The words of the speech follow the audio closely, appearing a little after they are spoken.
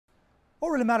What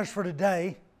really matters for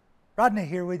today, Rodney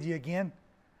here with you again.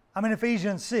 I'm in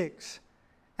Ephesians 6.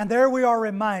 And there we are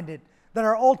reminded that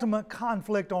our ultimate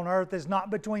conflict on earth is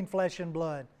not between flesh and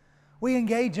blood. We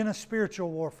engage in a spiritual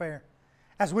warfare.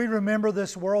 As we remember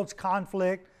this world's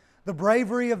conflict, the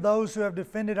bravery of those who have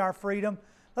defended our freedom,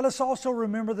 let us also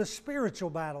remember the spiritual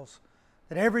battles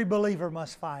that every believer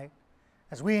must fight.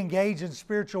 As we engage in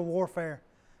spiritual warfare,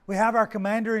 we have our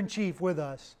Commander-in-Chief with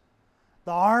us.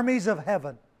 The armies of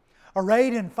heaven,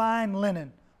 arrayed in fine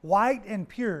linen, white and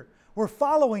pure, were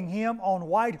following Him on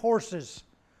white horses.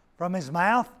 From His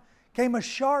mouth came a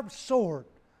sharp sword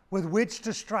with which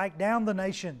to strike down the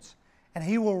nations, and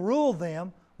He will rule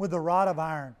them with a rod of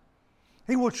iron.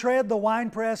 He will tread the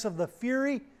winepress of the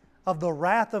fury of the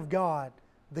wrath of God,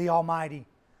 the Almighty.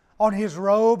 On His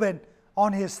robe and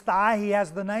on His thigh He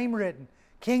has the name written,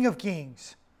 King of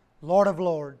Kings, Lord of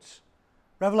Lords.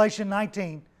 Revelation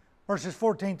 19, verses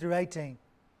 14 through 18.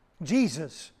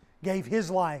 Jesus gave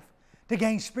His life to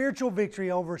gain spiritual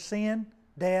victory over sin,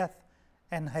 death,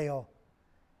 and hell.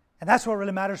 And that's what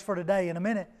really matters for today. In a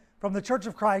minute, from the Church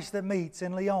of Christ that meets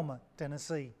in Leoma,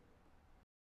 Tennessee.